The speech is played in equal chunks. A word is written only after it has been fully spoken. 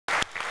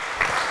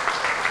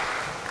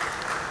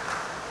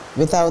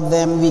Without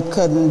them, we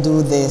couldn't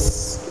do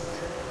this.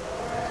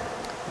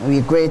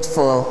 We're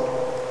grateful.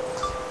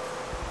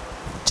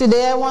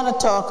 Today I want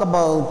to talk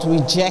about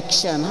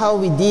rejection, how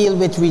we deal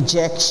with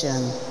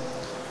rejection.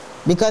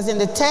 Because in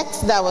the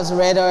text that was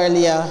read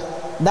earlier,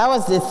 that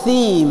was the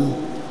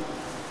theme.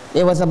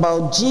 It was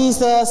about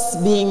Jesus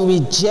being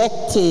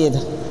rejected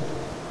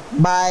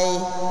by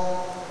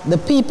the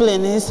people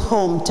in his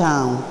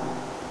hometown.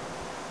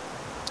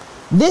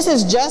 This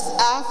is just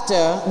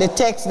after the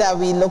text that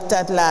we looked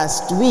at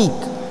last week,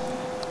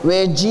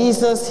 where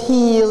Jesus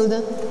healed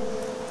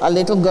a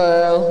little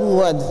girl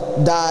who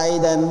had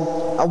died and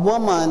a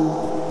woman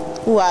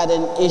who had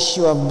an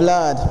issue of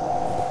blood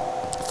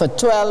for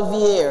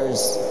 12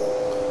 years.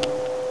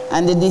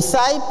 And the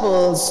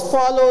disciples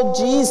followed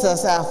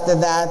Jesus after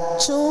that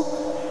to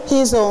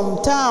his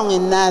hometown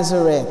in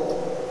Nazareth,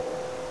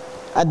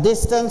 a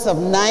distance of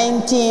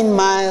 19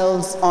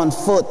 miles on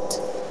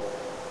foot.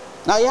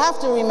 Now you have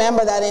to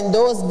remember that in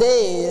those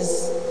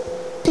days,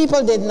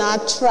 people did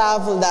not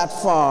travel that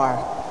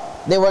far.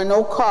 There were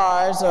no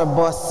cars or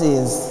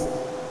buses.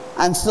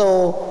 And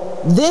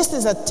so this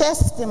is a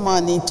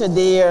testimony to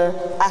their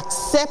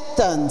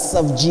acceptance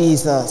of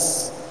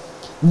Jesus.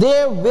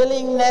 Their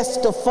willingness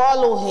to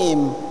follow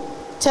him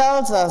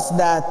tells us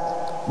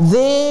that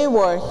they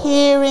were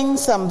hearing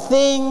some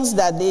things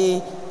that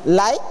they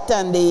liked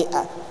and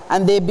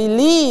they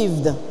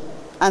believed,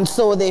 and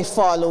so they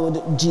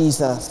followed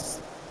Jesus.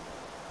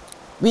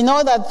 We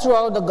know that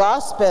throughout the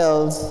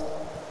Gospels,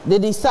 the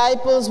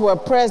disciples were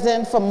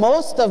present for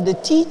most of the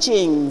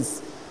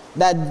teachings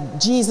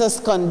that Jesus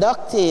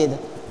conducted,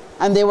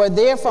 and they were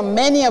there for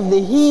many of the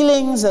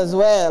healings as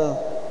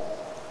well.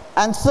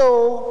 And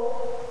so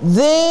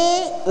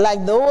they,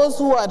 like those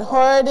who had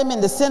heard him in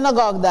the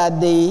synagogue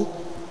that day,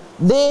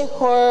 they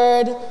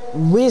heard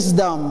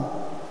wisdom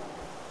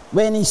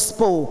when he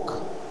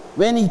spoke,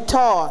 when he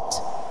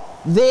taught.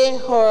 They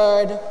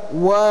heard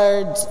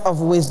words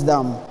of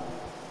wisdom.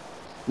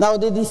 Now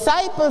the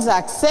disciples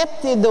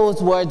accepted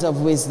those words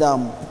of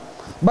wisdom,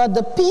 but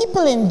the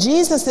people in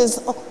Jesus'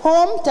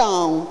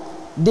 hometown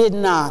did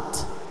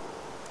not.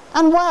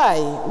 And why?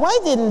 Why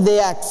didn't they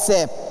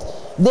accept?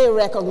 They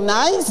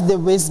recognized the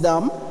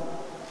wisdom,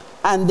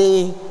 and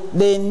they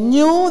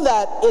knew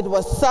that it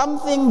was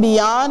something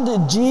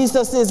beyond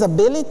Jesus'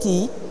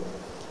 ability,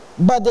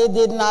 but they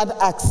did not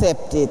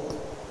accept it.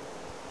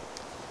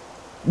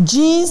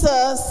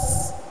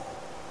 Jesus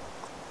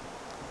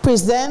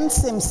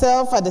presents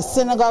himself at the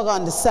synagogue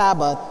on the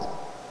Sabbath,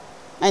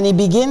 and he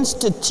begins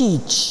to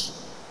teach.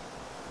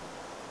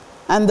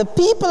 And the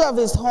people of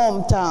his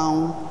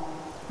hometown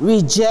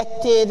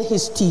rejected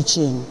his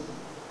teaching.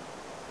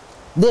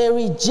 They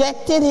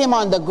rejected him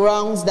on the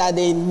grounds that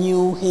they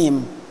knew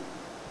him.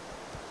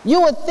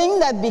 You would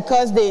think that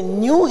because they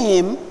knew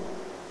him,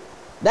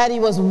 that he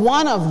was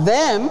one of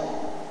them,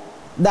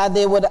 that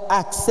they would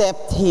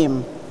accept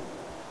him.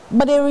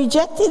 But they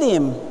rejected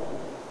him.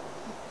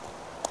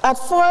 At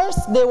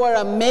first, they were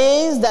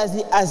amazed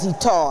as he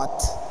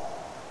taught.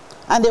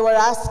 And they were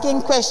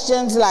asking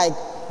questions like,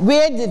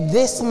 where did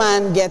this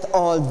man get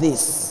all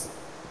this?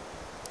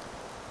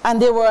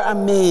 And they were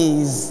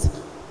amazed.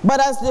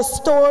 But as the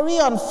story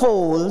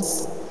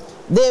unfolds,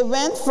 they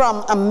went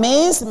from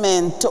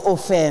amazement to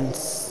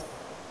offense.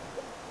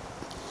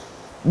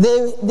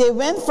 They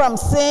went from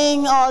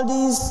saying all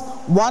these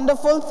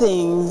wonderful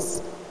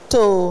things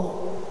to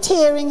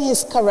tearing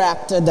his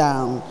character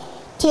down,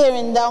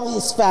 tearing down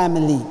his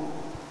family.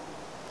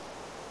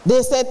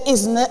 They said,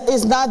 is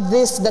not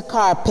this the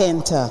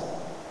carpenter,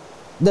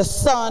 the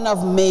son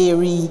of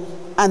Mary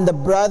and the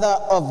brother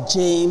of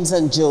James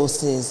and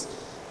Joseph?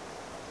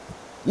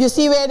 You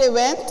see where they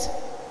went?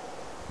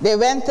 They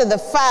went to the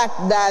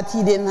fact that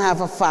he didn't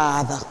have a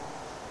father.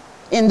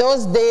 In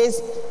those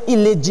days,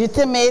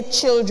 illegitimate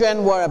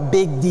children were a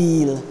big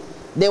deal.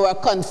 They were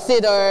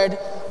considered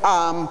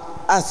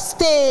a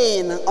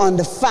stain on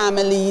the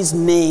family's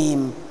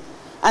name.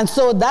 And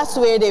so that's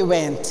where they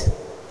went.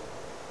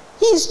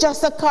 He's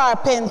just a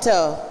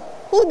carpenter.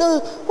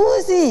 Who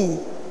is he?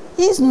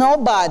 He's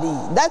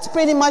nobody. That's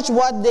pretty much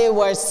what they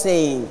were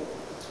saying.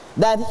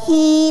 That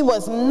he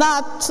was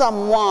not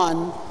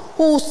someone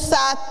who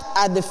sat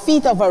at the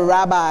feet of a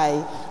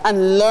rabbi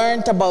and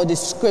learned about the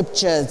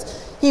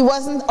scriptures. He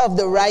wasn't of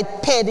the right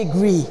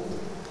pedigree.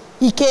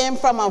 He came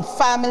from a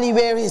family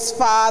where his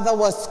father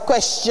was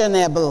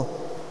questionable.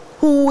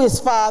 Who his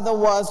father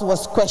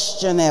was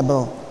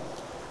questionable.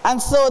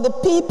 And so the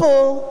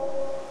people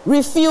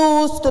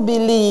refused to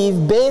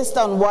believe based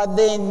on what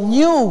they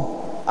knew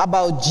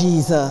about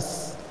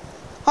Jesus.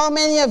 How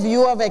many of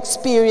you have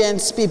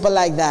experienced people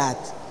like that?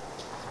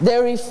 They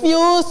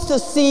refuse to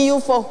see you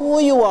for who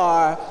you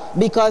are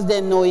because they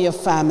know your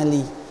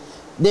family.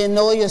 They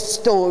know your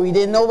story.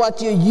 They know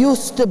what you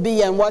used to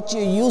be and what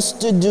you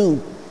used to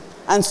do.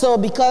 And so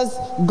because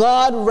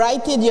God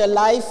righted your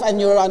life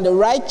and you're on the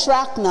right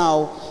track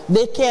now,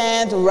 they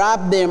can't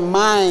wrap their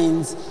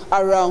minds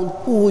around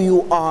who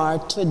you are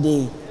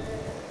today.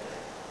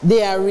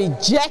 They are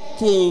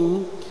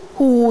rejecting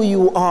who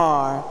you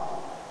are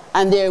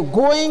And they're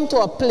going to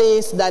a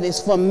place that is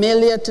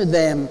familiar to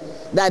them,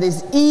 that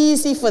is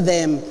easy for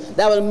them,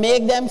 that will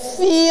make them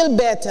feel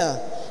better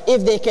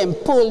if they can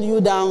pull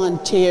you down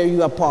and tear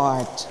you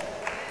apart.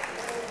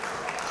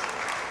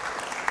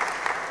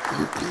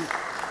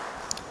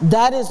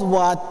 That is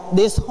what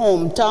this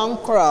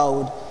hometown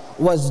crowd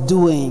was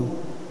doing.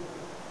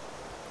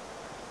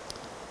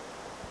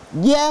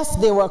 Yes,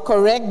 they were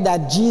correct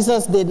that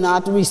Jesus did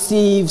not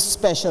receive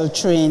special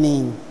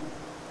training.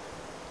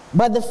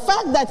 But the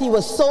fact that he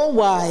was so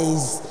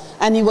wise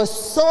and he was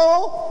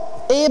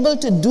so able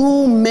to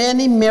do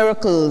many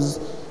miracles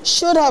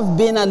should have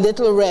been a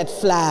little red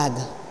flag.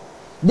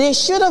 They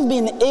should have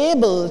been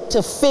able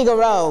to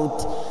figure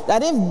out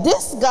that if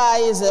this guy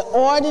is an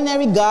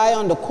ordinary guy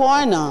on the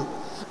corner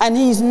and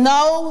he's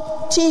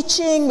now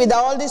teaching with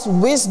all this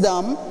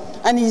wisdom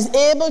and he's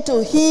able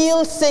to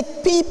heal sick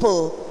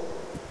people,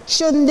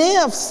 shouldn't they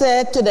have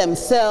said to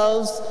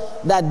themselves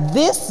that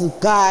this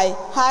guy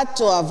had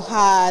to have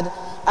had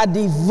a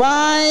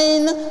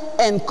divine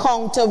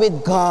encounter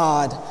with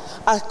God,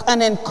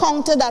 an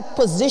encounter that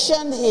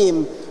positioned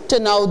him to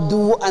now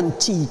do and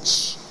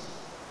teach?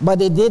 But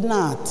they did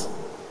not.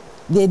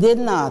 They did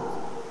not.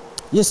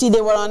 You see, they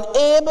were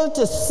unable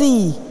to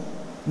see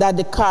that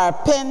the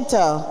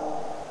carpenter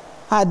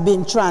had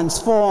been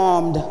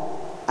transformed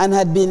and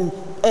had been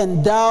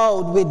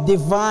endowed with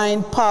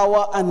divine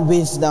power and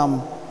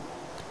wisdom.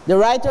 The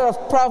writer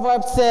of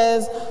Proverbs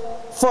says,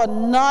 "For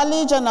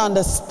knowledge and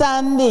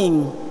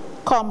understanding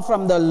come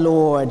from the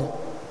Lord."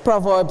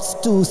 Proverbs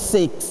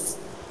 2:6.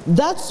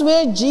 That's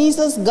where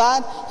Jesus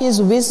got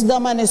his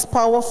wisdom and his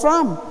power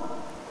from.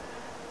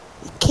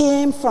 It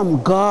came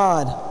from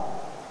God.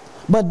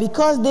 But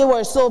because they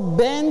were so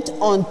bent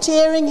on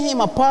tearing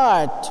him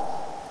apart,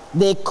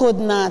 they could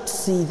not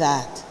see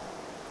that.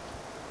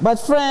 But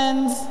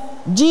friends,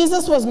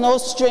 Jesus was no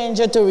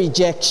stranger to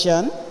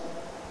rejection.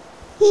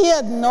 He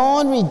had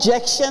known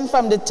rejection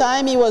from the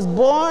time he was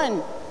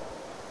born.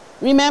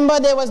 Remember,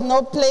 there was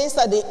no place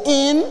at the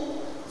inn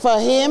for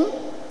him.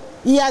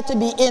 He had to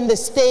be in the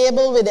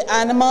stable with the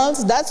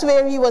animals. That's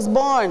where he was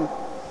born.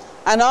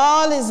 And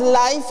all his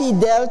life he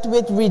dealt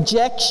with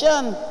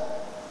rejection.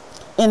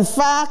 In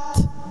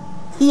fact,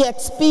 he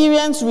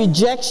experienced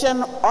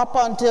rejection up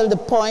until the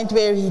point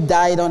where he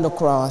died on the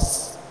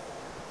cross.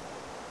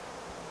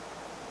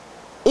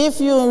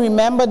 If you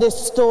remember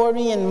this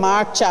story in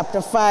Mark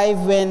chapter 5,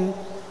 when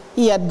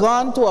he had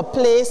gone to a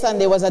place and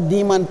there was a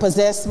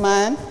demon-possessed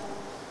man,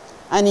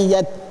 and he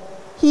had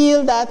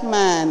healed that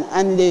man,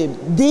 and the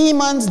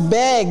demons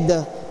begged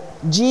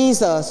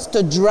Jesus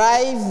to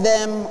drive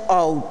them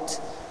out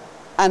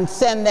and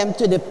send them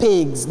to the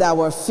pigs that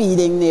were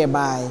feeding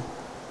nearby.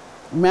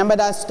 Remember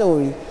that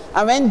story?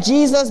 And when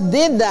Jesus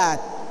did that,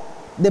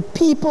 the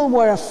people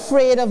were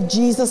afraid of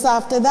Jesus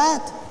after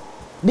that,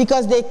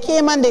 because they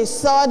came and they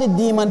saw the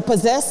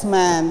demon-possessed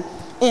man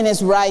in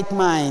his right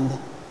mind.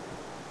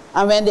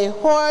 And when they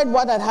heard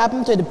what had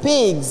happened to the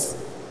pigs,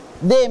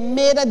 they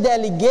made a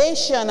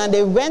delegation and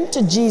they went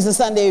to Jesus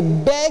and they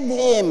begged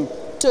him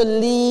to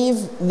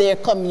leave their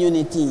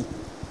community.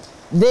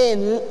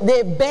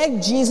 They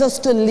begged Jesus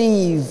to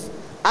leave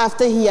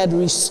after he had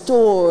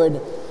restored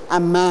a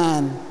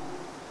man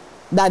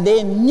that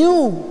they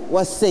knew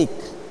was sick.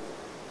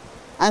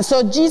 And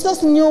so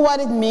Jesus knew what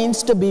it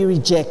means to be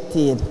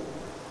rejected.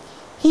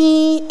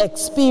 He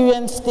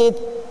experienced it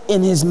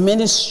in his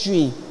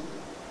ministry.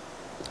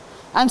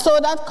 And so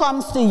that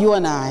comes to you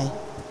and I.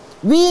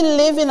 We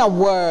live in a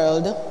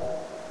world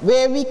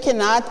where we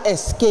cannot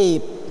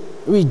escape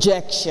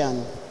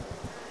rejection.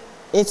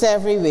 It's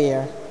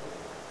everywhere.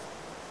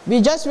 We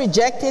just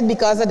rejected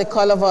because of the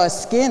color of our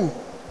skin.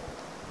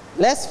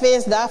 Let's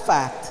face that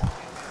fact.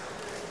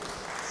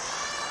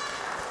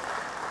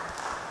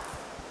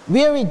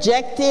 We're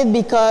rejected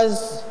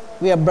because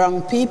we are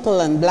brown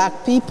people and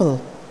black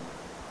people.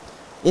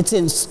 It's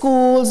in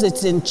schools,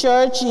 it's in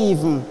church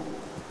even.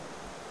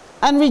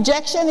 And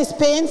rejection is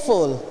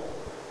painful.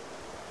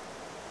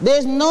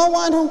 There's no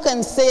one who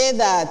can say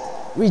that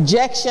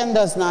rejection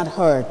does not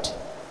hurt.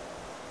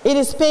 It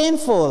is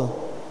painful.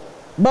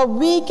 But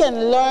we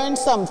can learn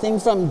something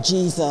from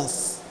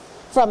Jesus,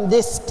 from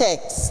this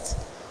text,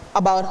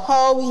 about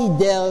how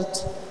he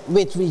dealt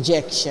with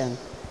rejection.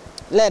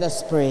 Let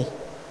us pray.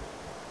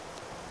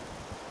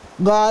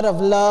 God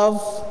of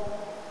love,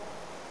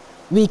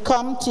 we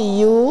come to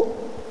you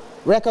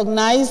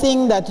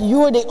recognizing that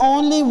you are the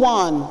only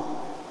one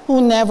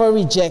who never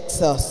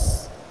rejects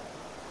us.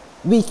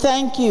 We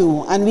thank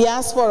you and we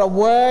ask for a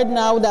word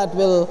now that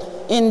will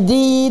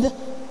indeed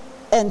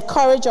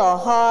encourage our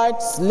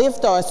hearts,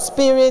 lift our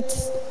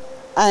spirits,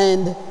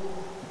 and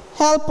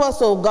help us,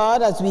 oh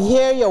God, as we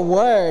hear your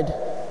word,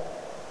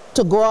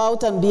 to go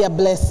out and be a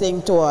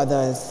blessing to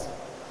others.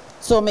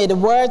 So may the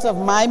words of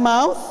my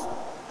mouth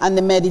and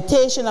the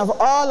meditation of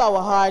all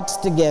our hearts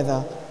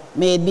together,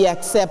 may it be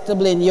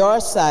acceptable in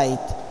your sight,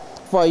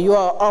 for you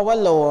are our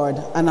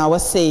Lord and our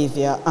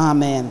Savior.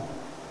 Amen.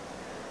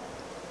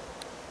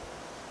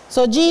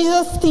 So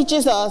Jesus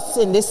teaches us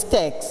in this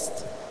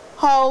text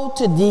how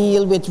to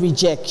deal with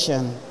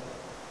rejection.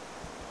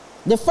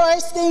 The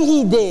first thing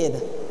he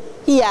did,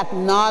 he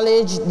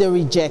acknowledged the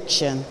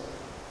rejection.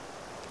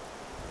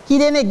 He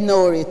didn't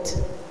ignore it.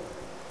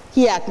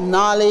 He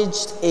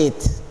acknowledged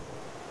it.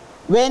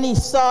 When he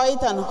saw it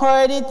and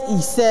heard it,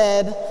 he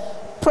said,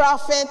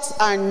 prophets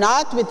are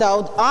not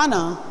without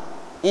honor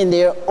in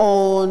their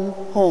own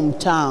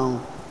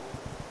hometown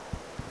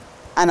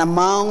and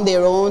among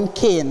their own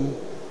kin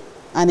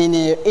and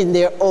in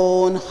their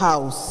own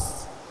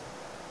house.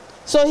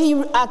 So he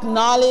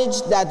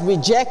acknowledged that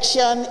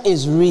rejection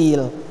is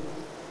real.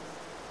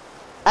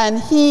 And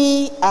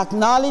he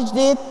acknowledged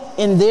it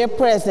in their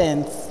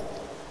presence.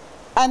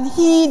 And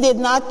he did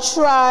not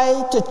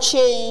try to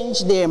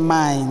change their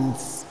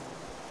minds.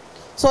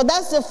 So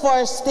that's the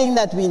first thing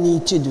that we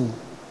need to do.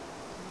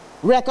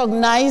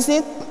 Recognize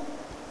it,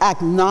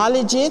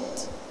 acknowledge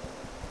it,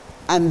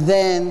 and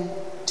then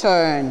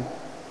turn.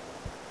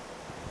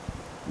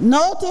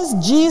 Notice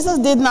Jesus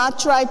did not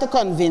try to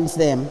convince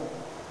them.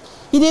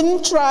 He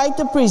didn't try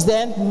to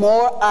present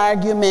more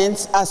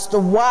arguments as to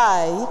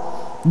why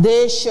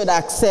they should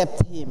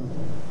accept him.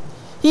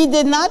 He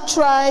did not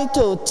try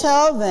to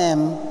tell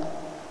them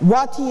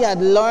what he had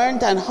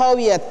learned and how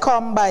he had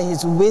come by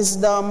his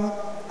wisdom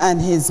and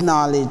his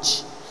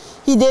knowledge.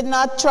 He did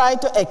not try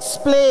to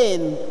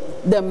explain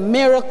the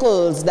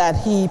miracles that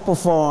he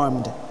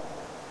performed.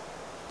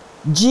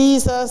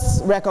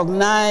 Jesus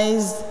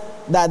recognized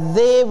that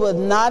they would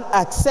not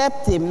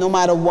accept him no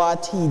matter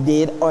what he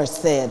did or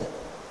said.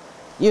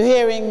 You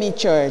hearing me,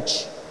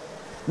 church?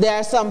 There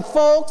are some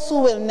folks who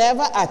will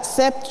never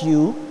accept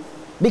you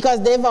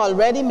because they've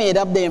already made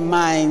up their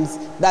minds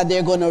that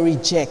they're going to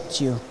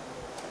reject you.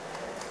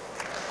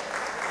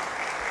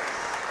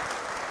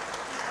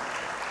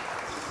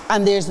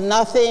 And there's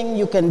nothing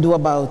you can do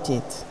about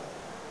it.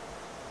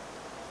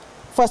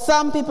 For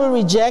some people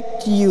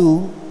reject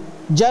you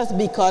just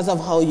because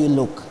of how you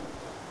look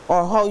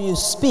or how you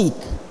speak.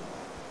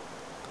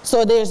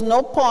 So there's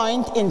no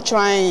point in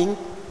trying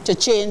to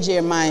change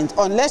your mind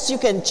unless you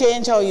can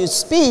change how you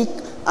speak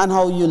and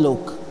how you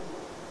look.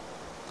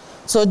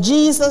 So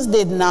Jesus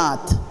did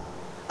not.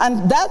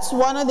 And that's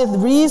one of the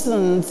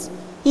reasons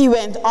he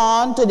went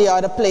on to the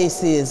other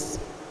places.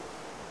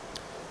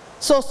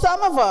 So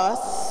some of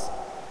us,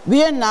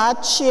 we are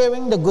not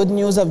sharing the good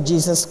news of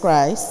Jesus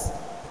Christ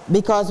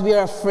because we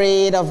are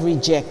afraid of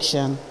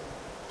rejection.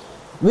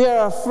 We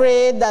are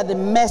afraid that the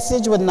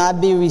message would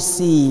not be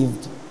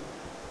received.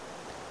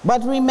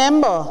 But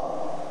remember,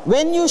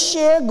 when you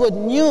share good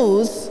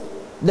news,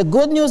 the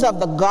good news of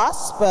the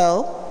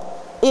gospel,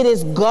 it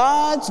is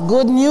God's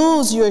good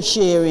news you're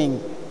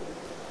sharing.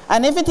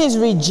 And if it is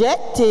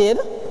rejected,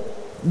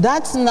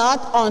 that's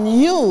not on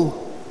you.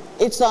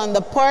 It's on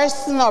the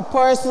person or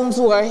persons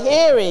who are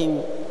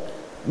hearing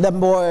the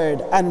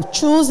word and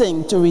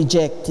choosing to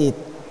reject it.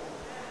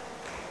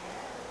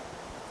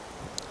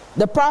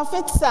 The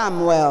prophet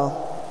Samuel,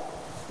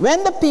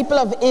 when the people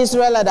of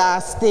Israel had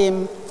asked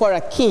him for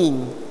a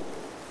king,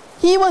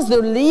 he was the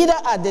leader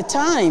at the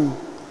time,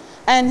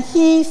 and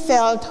he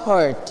felt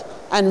hurt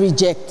and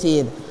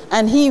rejected.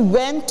 And he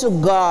went to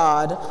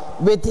God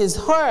with his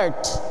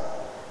hurt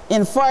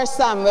in 1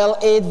 Samuel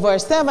 8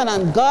 verse 7,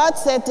 and God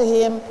said to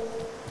him,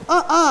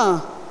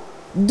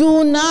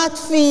 do not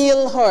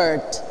feel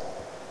hurt.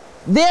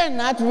 They're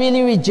not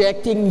really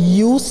rejecting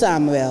you,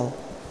 Samuel.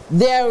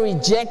 They're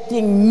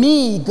rejecting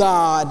me,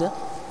 God,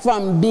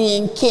 from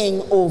being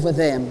king over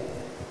them.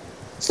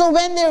 So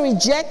when they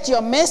reject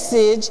your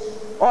message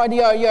or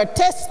your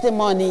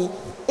testimony,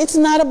 it's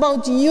not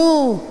about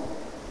you.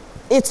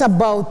 It's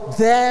about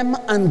them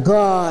and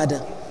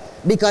God,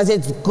 because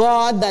it's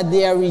God that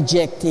they are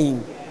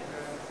rejecting.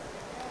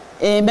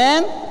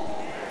 Amen?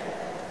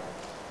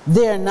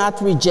 They're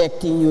not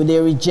rejecting you.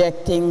 They're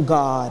rejecting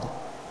God.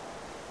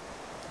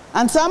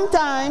 And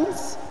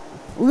sometimes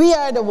we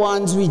are the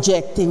ones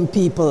rejecting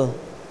people.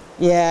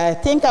 Yeah,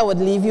 I think I would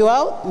leave you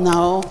out.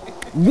 No.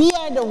 We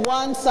are the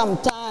ones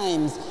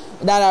sometimes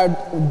that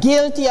are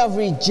guilty of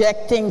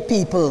rejecting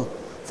people.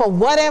 For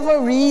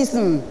whatever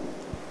reason,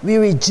 we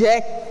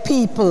reject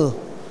people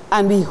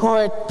and we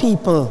hurt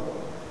people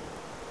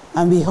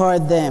and we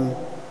hurt them.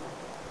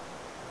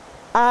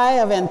 I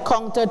have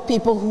encountered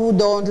people who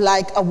don't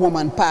like a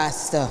woman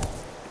pastor.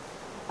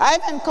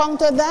 I've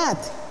encountered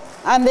that.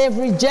 And they've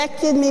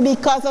rejected me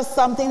because of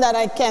something that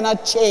I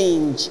cannot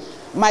change,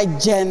 my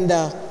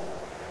gender.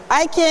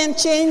 I can't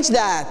change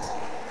that.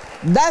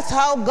 That's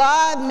how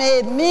God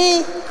made me,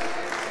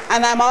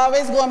 and I'm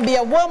always going to be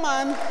a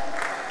woman.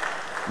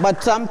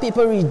 But some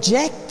people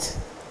reject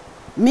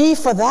me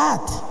for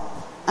that.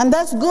 And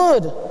that's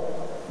good,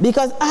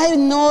 because I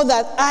know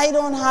that I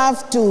don't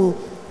have to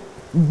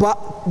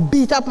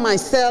beat up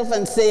myself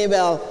and say,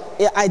 well,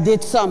 I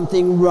did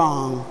something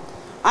wrong.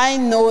 I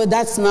know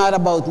that's not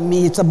about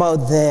me, it's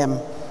about them.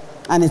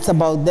 And it's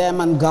about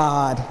them and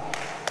God.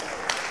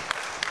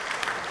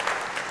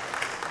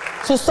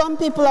 So some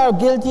people are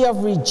guilty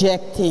of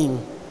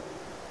rejecting.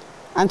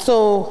 And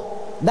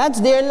so that's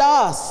their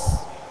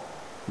loss.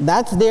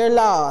 That's their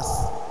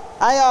loss.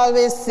 I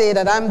always say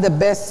that I'm the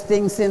best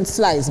thing since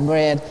sliced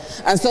bread.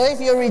 And so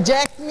if you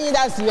reject me,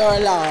 that's your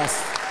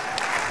loss.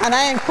 And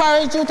I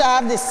encourage you to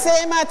have the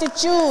same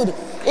attitude.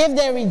 If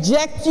they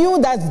reject you,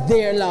 that's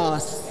their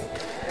loss.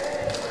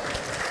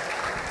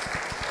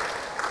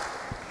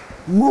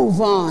 Move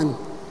on.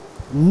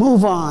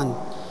 Move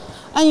on.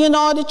 And you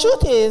know, the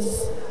truth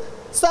is,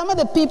 some of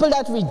the people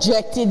that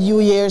rejected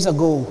you years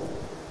ago,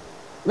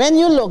 when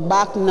you look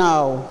back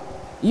now,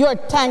 you're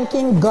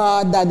thanking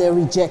God that they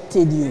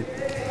rejected you.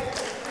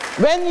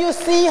 When you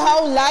see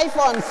how life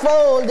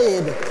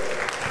unfolded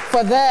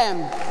for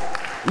them,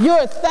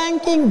 you're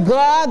thanking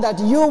God that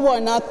you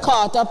were not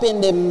caught up in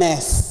the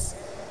mess.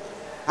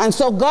 And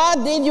so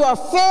God did you a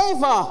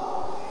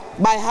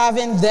favor by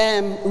having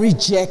them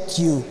reject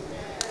you.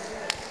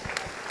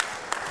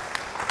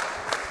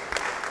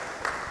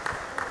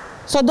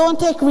 So don't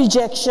take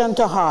rejection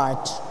to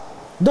heart.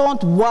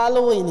 Don't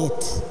wallow in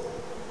it.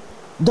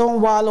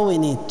 Don't wallow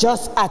in it.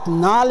 Just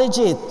acknowledge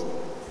it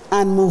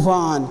and move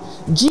on.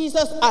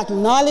 Jesus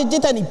acknowledged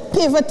it and he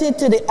pivoted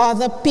to the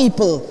other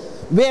people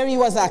where he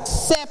was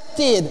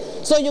accepted.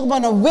 So you're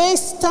going to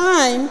waste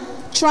time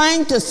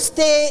trying to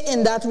stay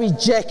in that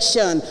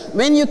rejection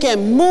when you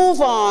can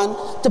move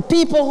on to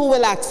people who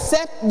will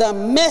accept the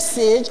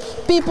message,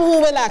 people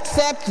who will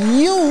accept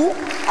you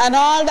and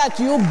all that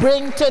you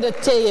bring to the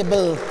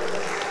table.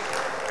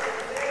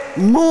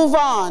 Move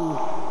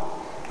on.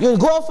 You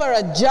go for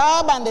a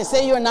job and they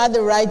say you're not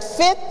the right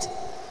fit.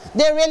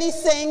 They're really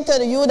saying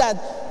to you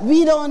that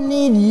we don't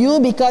need you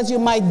because you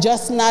might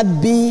just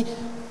not be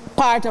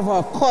part of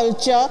our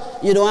culture.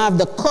 You don't have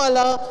the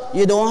color,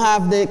 you don't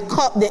have the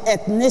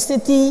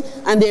ethnicity,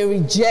 and they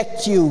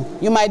reject you.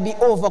 You might be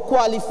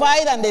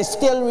overqualified and they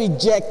still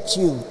reject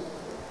you.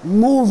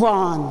 Move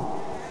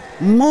on.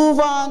 Move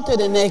on to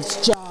the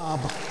next job.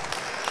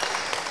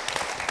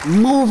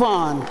 Move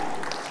on.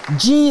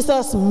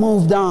 Jesus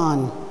moved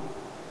on.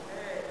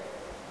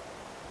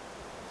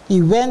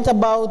 He went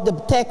about, the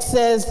text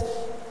says,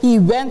 he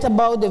went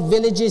about the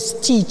villages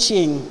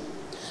teaching.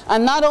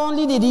 And not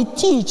only did he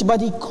teach,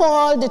 but he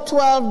called the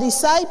 12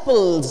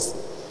 disciples.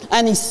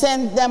 And he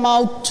sent them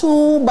out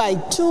 2 by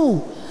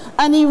 2.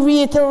 And he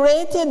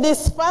reiterated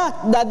this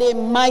fact that they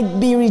might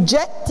be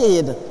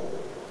rejected.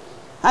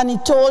 And he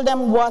told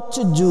them what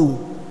to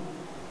do.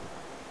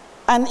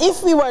 And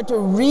if we were to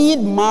read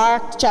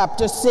Mark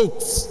chapter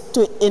 6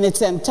 in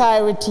its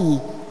entirety,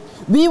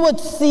 we would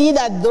see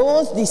that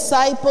those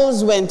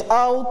disciples went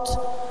out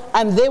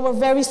and they were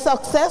very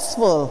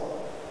successful.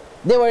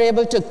 They were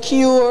able to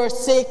cure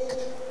sick,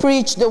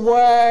 preach the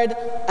word,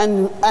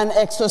 and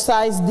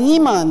exorcise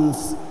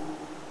demons.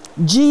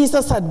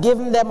 Jesus had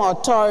given them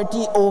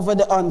authority over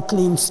the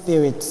unclean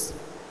spirits.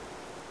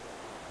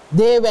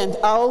 They went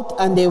out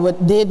and they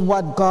did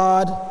what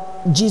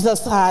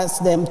Jesus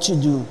asked them to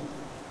do.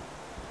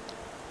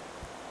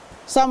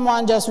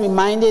 Someone just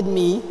reminded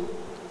me,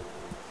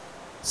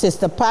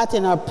 Sister Pat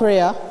in her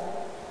prayer,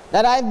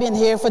 that I've been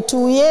here for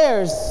 2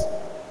 years.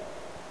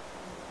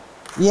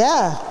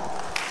 Yeah.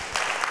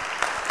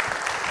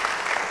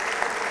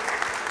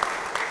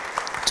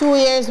 2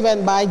 years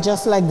went by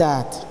just like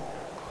that.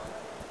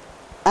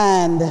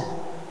 And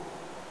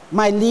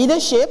my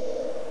leadership,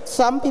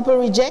 some people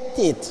reject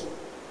it.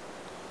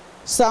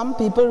 Some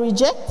people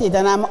reject it,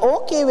 and I'm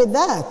okay with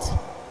that.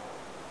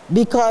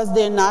 Because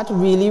they're not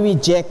really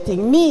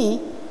rejecting me,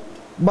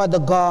 but the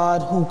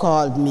God who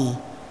called me.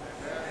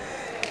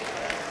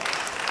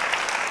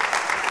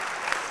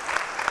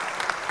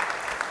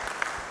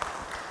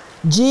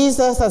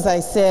 Jesus, as I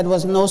said,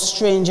 was no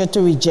stranger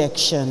to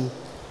rejection.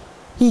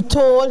 He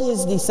told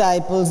his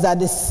disciples that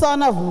the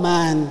Son of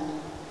Man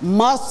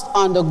must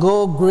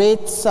undergo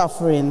great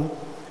suffering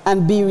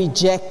and be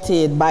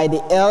rejected by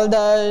the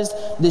elders,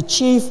 the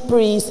chief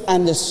priests,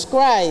 and the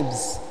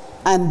scribes,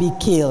 and be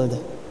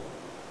killed.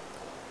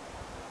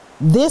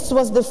 This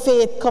was the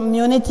faith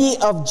community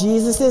of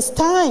Jesus'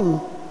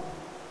 time.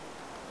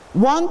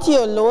 One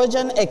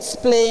theologian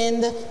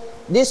explained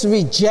this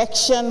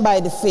rejection by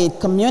the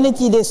faith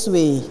community this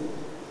way.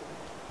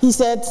 He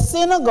said,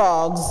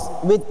 synagogues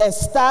with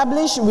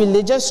established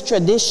religious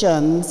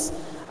traditions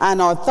and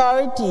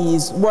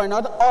authorities were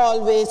not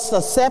always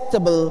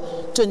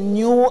susceptible to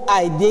new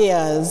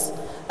ideas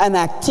and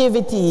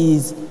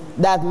activities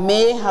that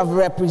may have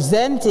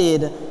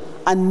represented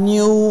a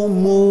new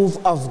move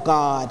of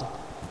God.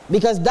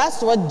 Because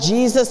that's what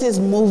Jesus'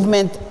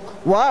 movement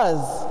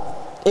was.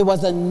 It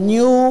was a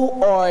new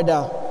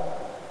order.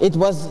 It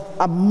was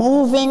a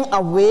moving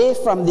away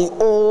from the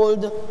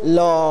old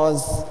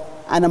laws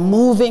and a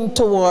moving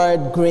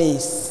toward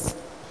grace.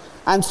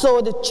 And so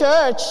the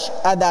church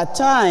at that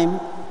time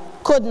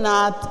could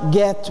not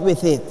get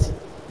with it.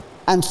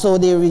 And so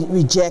they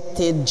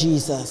rejected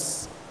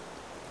Jesus.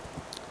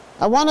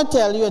 I want to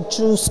tell you a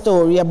true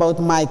story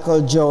about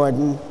Michael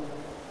Jordan.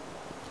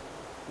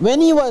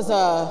 When he was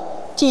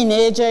a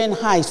teenager in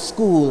high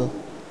school,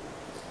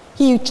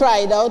 he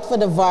tried out for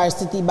the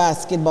varsity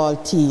basketball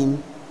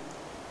team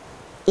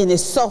in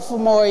his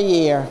sophomore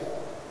year,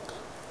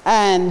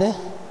 and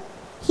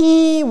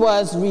he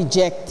was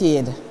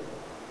rejected.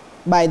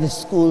 by the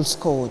school's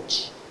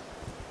coach.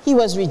 He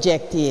was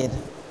rejected.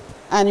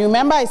 And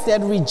remember I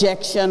said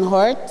rejection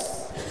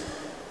hurts?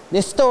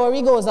 The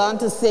story goes on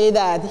to say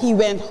that he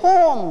went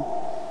home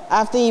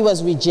after he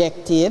was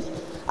rejected,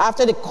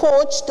 after the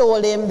coach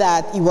told him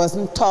that he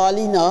wasn't tall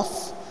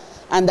enough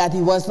and that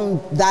he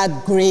wasn't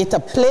that great a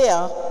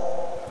player.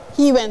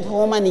 He went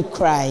home and he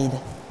cried.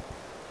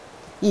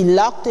 He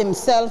locked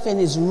himself in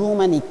his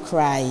room and he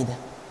cried.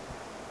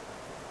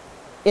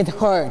 It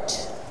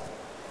hurt.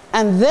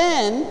 And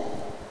then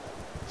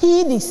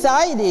he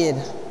decided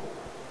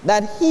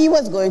that he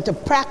was going to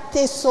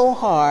practice so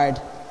hard.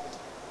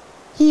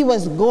 He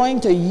was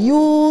going to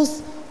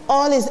use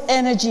all his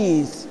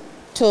energies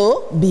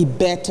to be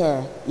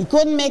better. He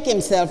couldn't make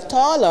himself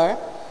taller,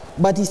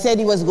 but he said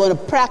he was going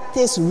to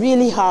practice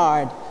really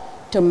hard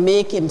to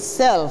make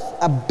himself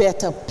a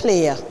better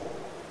player.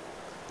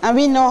 And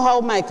we know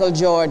how Michael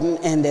Jordan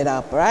ended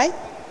up, right?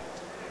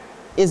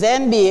 His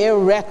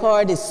NBA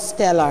record is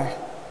stellar.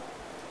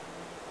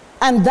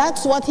 And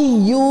that's what he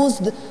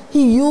used.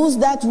 He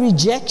used that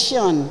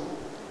rejection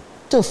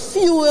to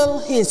fuel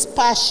his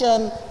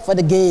passion for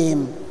the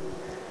game.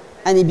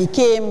 And he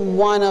became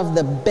one of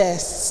the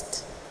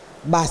best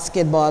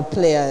basketball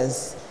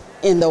players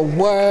in the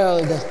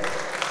world.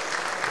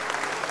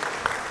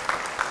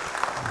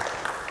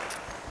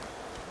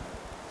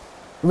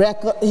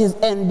 His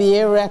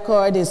NBA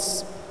record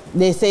is,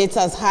 they say it's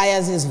as high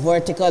as his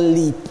vertical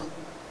leap.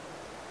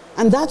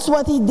 And that's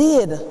what he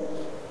did.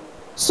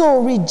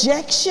 So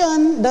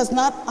rejection does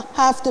not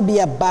have to be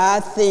a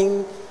bad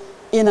thing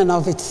in and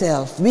of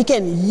itself. We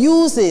can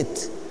use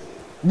it.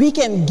 We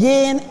can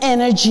gain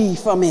energy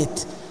from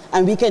it.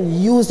 And we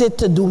can use it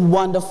to do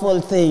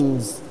wonderful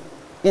things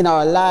in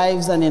our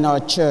lives and in our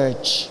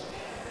church.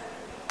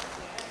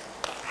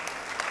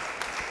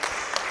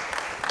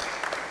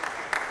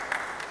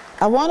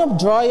 I want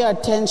to draw your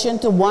attention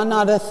to one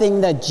other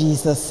thing that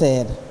Jesus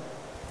said.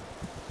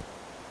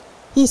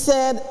 He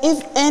said,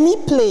 if any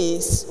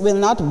place will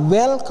not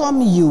welcome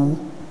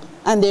you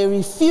and they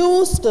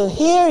refuse to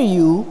hear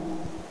you,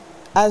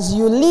 as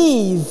you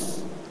leave,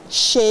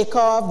 shake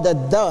off the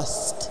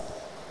dust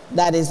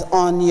that is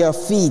on your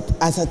feet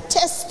as a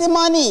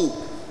testimony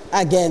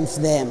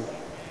against them.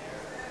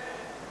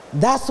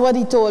 That's what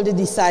he told the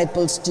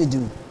disciples to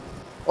do.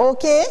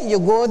 Okay, you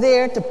go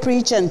there to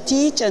preach and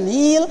teach and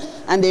heal,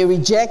 and they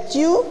reject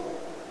you.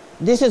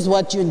 This is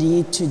what you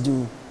need to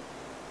do.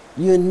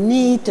 You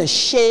need to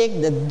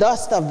shake the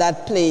dust of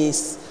that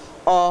place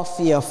off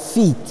your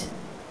feet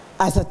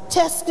as a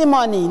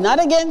testimony,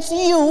 not against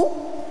you,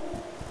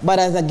 but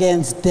as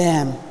against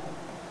them.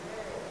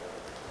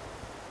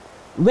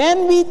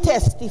 When we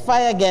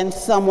testify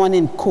against someone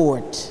in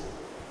court,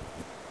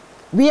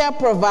 we are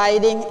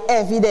providing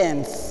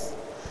evidence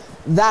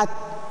that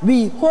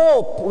we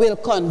hope will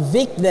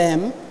convict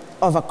them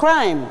of a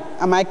crime.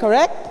 Am I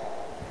correct?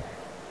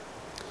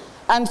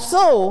 And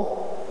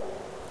so,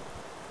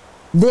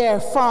 they're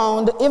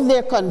found, if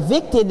they're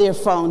convicted, they're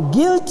found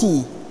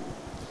guilty.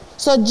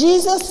 So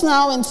Jesus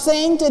now, in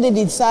saying to the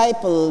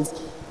disciples,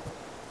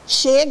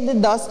 shake the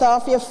dust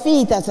off your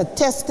feet as a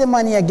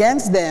testimony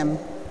against them,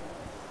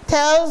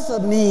 tells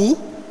me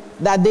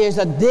that there's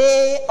a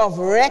day of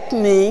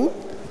reckoning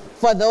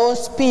for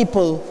those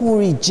people who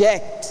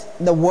reject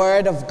the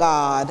word of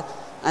God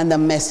and the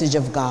message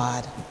of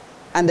God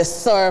and the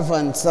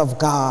servants of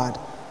God.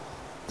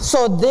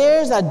 So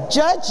there's a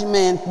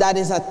judgment that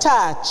is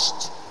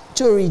attached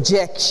to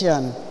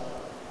rejection.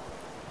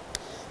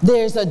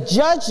 There's a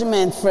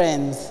judgment,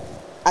 friends,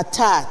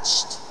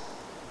 attached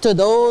to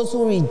those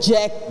who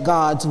reject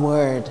God's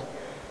word.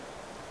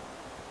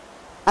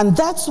 And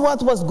that's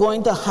what was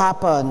going to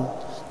happen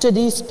to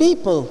these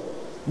people.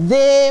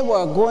 They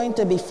were going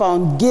to be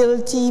found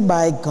guilty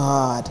by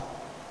God.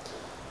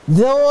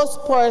 Those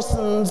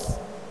persons,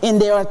 in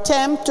their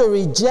attempt to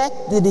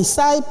reject the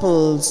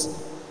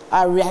disciples,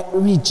 are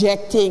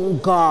rejecting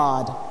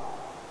God.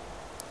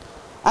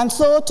 And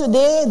so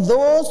today,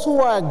 those who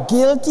are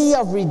guilty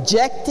of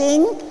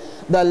rejecting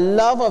the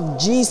love of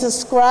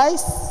Jesus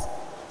Christ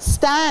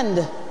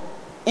stand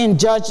in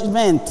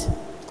judgment,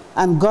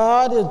 and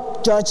God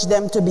will judge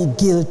them to be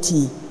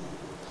guilty.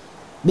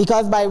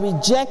 Because by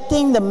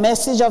rejecting the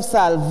message of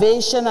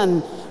salvation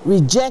and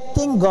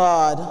rejecting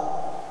God,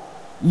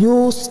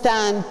 you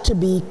stand to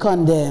be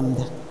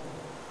condemned.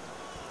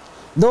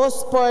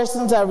 Those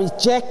persons are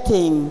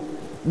rejecting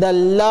the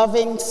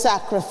loving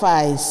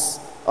sacrifice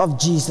of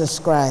Jesus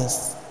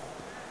Christ.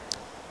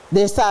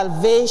 Their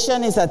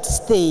salvation is at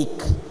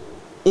stake.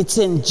 It's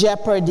in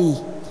jeopardy.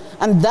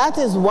 And that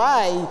is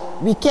why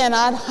we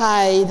cannot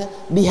hide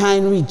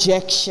behind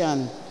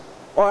rejection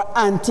or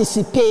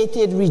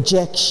anticipated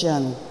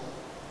rejection.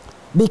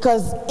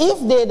 Because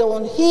if they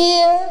don't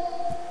hear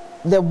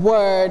the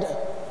word,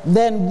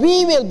 then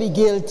we will be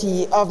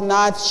guilty of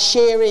not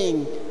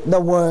sharing the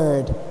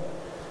word.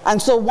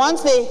 And so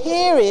once they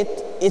hear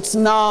it, it's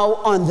now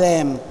on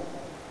them.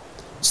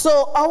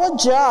 So our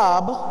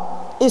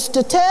job is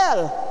to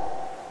tell.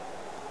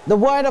 The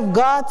word of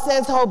God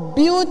says how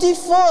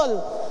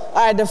beautiful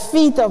are the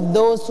feet of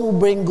those who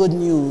bring good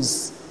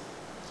news.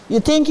 You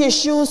think your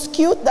shoes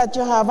cute that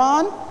you have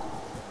on?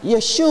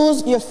 Your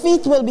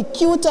feet will be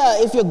cuter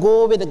if you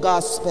go with the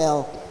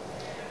gospel.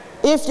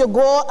 If you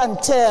go and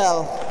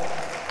tell.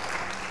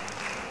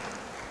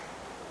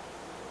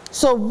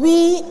 So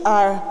we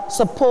are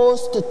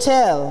supposed to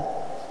tell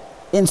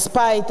in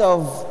spite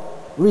of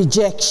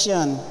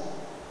rejection.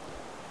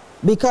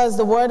 Because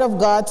the word of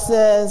God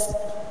says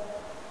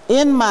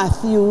in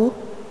Matthew,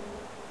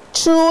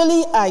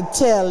 truly I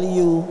tell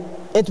you,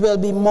 it will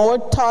be more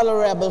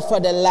tolerable for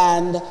the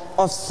land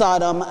of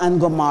Sodom and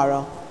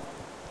Gomorrah.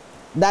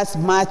 That's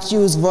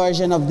Matthew's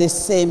version of this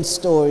same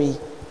story.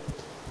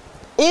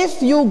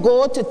 If you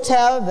go to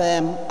tell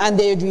them and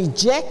they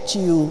reject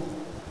you,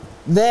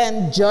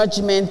 then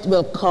judgment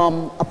will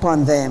come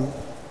upon them.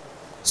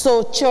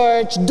 So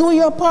church, do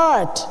your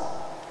part.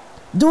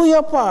 Do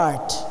your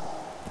part.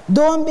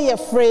 Don't be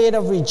afraid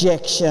of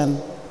rejection.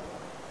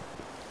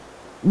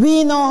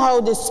 We know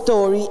how this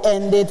story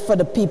ended for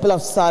the people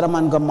of Sodom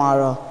and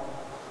Gomorrah.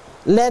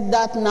 Let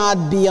that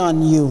not be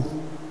on you.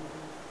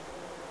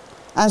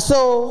 And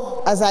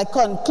so, as I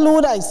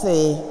conclude, I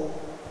say,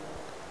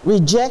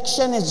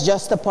 rejection is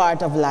just a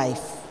part of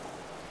life.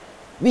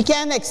 We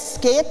can't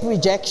escape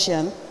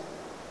rejection.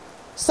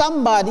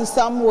 Somebody,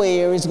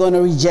 somewhere is going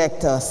to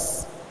reject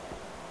us.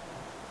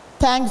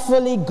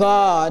 Thankfully,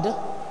 God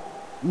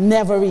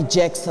never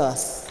rejects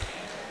us.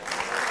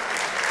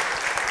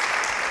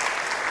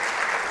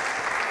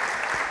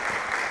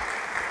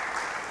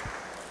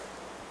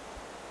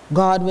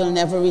 God will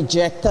never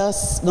reject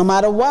us, no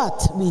matter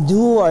what we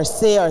do or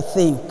say or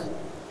think.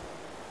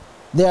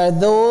 There are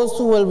those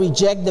who will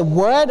reject the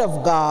word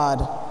of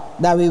God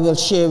that we will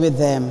share with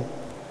them.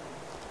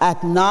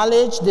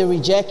 Acknowledge the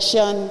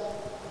rejection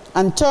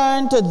and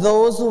turn to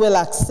those who will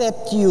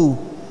accept you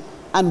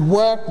and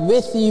work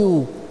with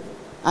you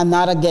and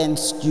not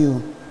against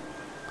you.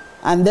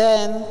 And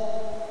then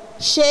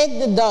shake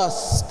the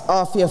dust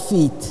off your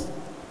feet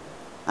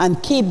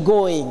and keep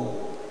going,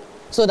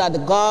 so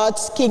that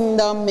God's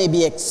kingdom may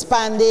be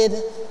expanded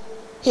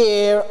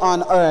here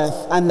on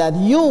earth, and that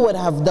you would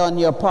have done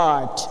your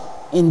part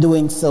in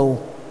doing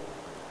so.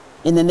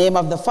 In the name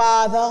of the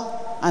Father,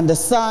 and the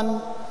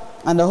Son,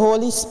 and the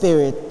Holy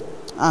Spirit.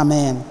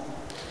 Amen.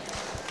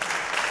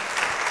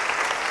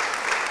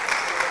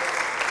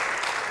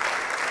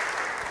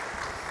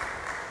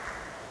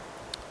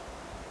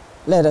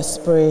 Let us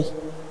pray.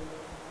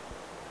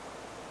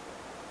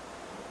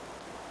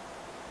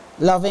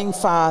 Loving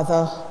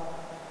Father,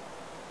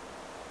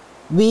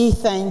 we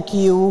thank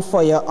you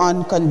for your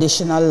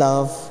unconditional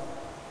love.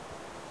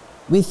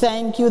 We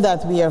thank you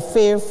that we are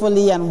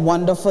fearfully and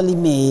wonderfully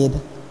made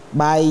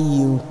by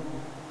you,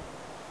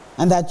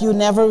 and that you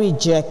never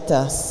reject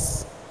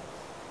us,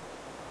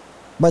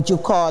 but you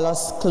call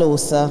us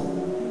closer.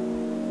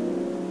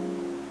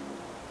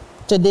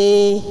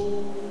 Today,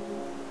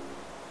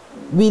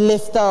 we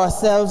lift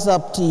ourselves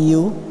up to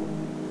you,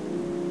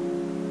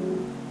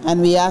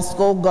 and we ask,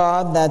 oh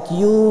God, that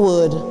you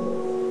would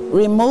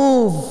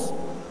remove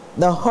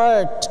the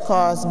hurt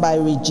caused by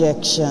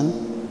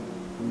rejection.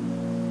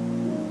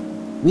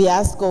 We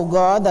ask, oh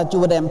God, that you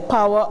would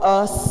empower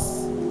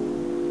us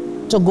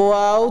to go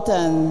out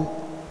and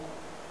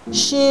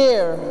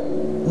share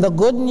the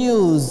good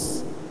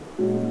news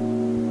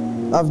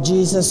of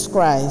Jesus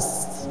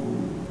Christ.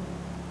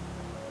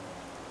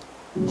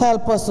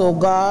 Help us, oh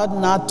God,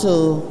 not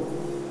to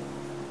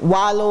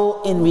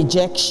wallow in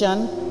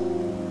rejection,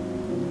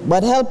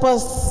 but help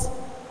us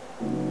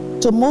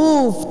to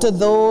move to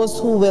those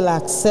who will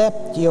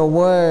accept your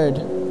word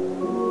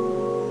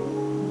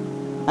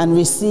and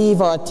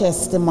receive our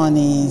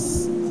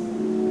testimonies.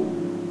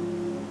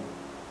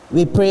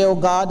 We pray, O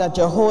God, that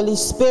your Holy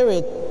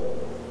Spirit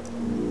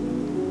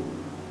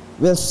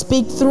will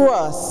speak through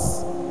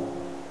us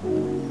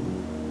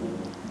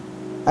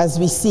as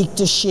we seek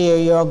to share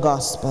your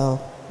gospel.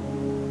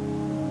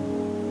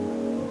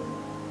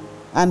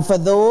 And for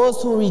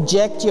those who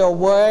reject your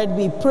word,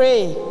 we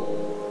pray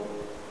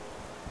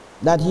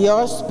that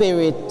your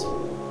spirit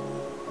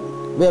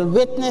will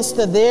witness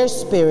to their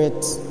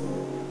spirits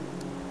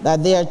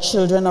that they are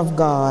children of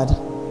God,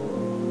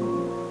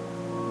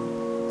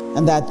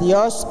 and that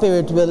your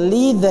spirit will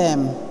lead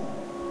them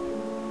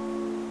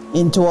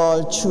into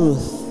all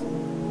truth,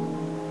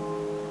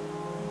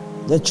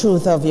 the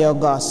truth of your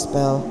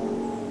gospel.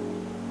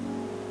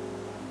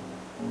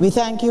 We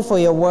thank you for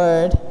your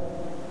word,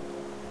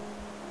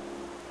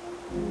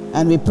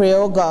 and we pray,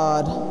 O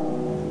God,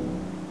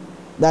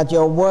 that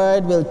your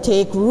word will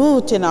take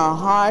root in our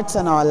hearts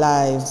and our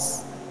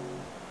lives.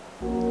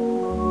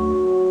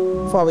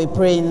 For we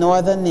pray in no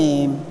other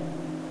name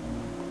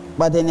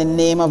but in the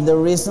name of the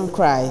risen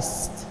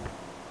Christ.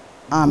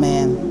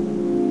 Amen.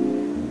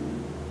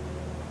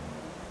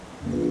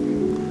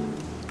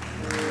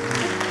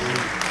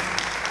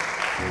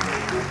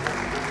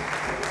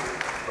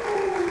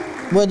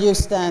 Would you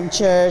stand,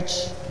 church,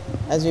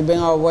 as we bring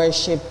our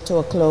worship to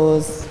a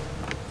close?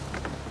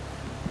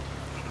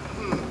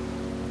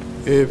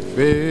 If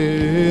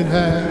it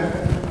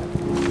had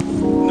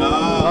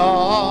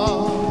not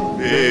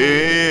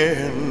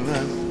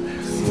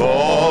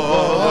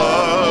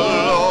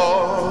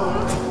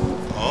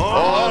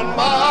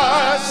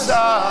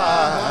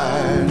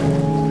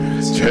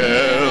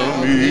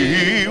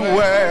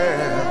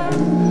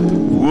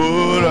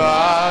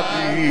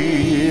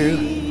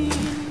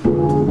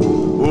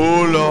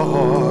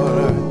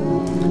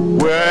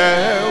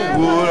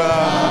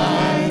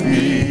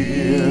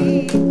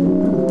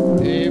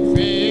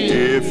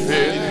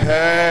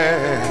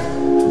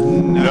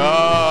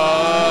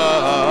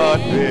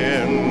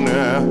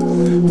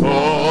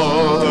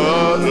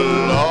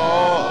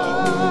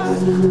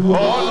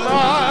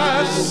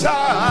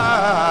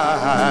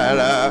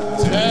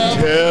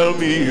tell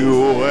me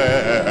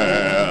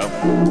where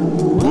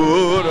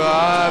would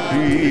I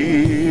be?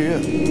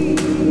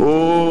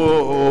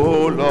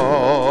 Oh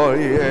Lord,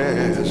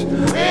 yes,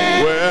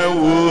 where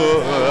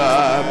would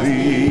I be?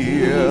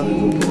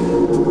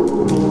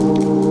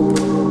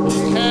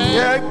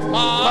 Take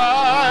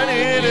my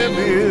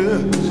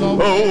enemies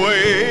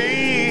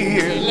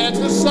away.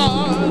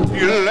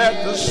 You let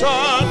the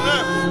sun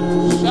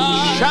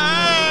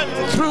shine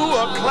through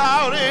a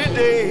cloudy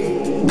day.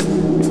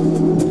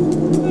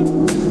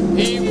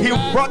 He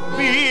brought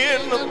me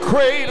in the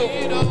cradle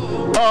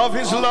of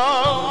his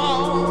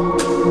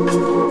love.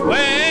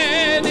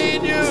 When he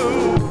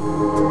knew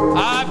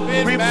I've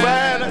been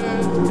battered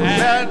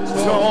and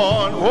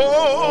torn.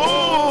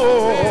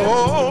 Oh,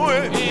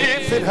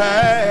 if it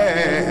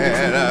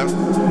had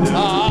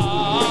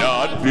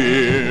not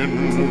been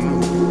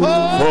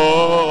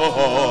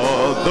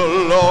for the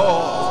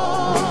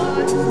Lord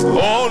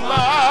on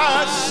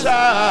my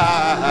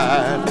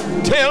side,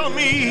 tell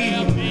me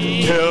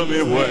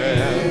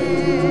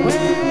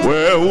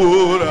where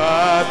would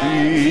I be?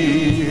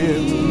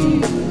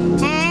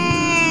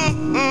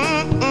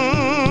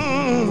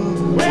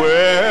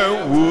 Where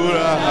would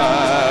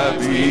I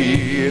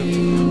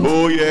be?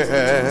 Oh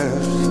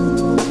yes.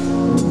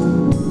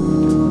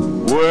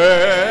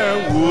 Where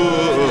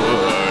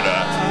would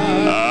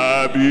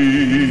I be?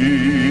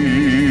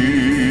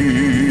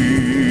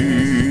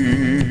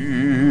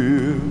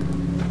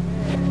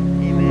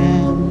 Amen.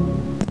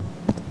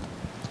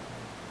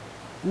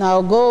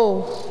 Now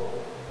go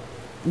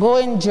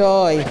in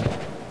joy,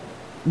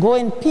 go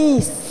in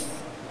peace,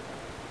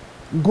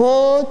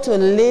 go to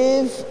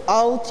live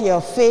out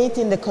your faith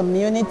in the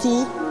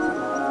community,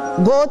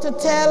 go to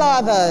tell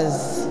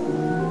others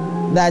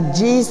that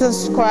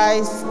Jesus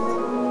Christ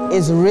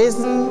is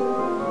risen,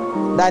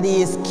 that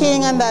he is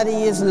King and that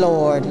he is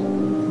Lord.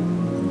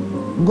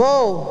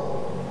 Go,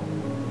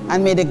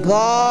 and may the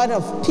God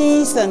of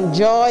peace and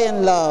joy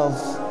and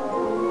love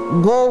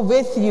go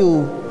with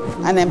you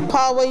and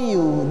empower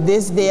you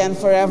this day and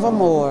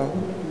forevermore.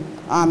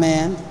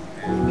 Amen.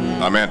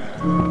 Amen.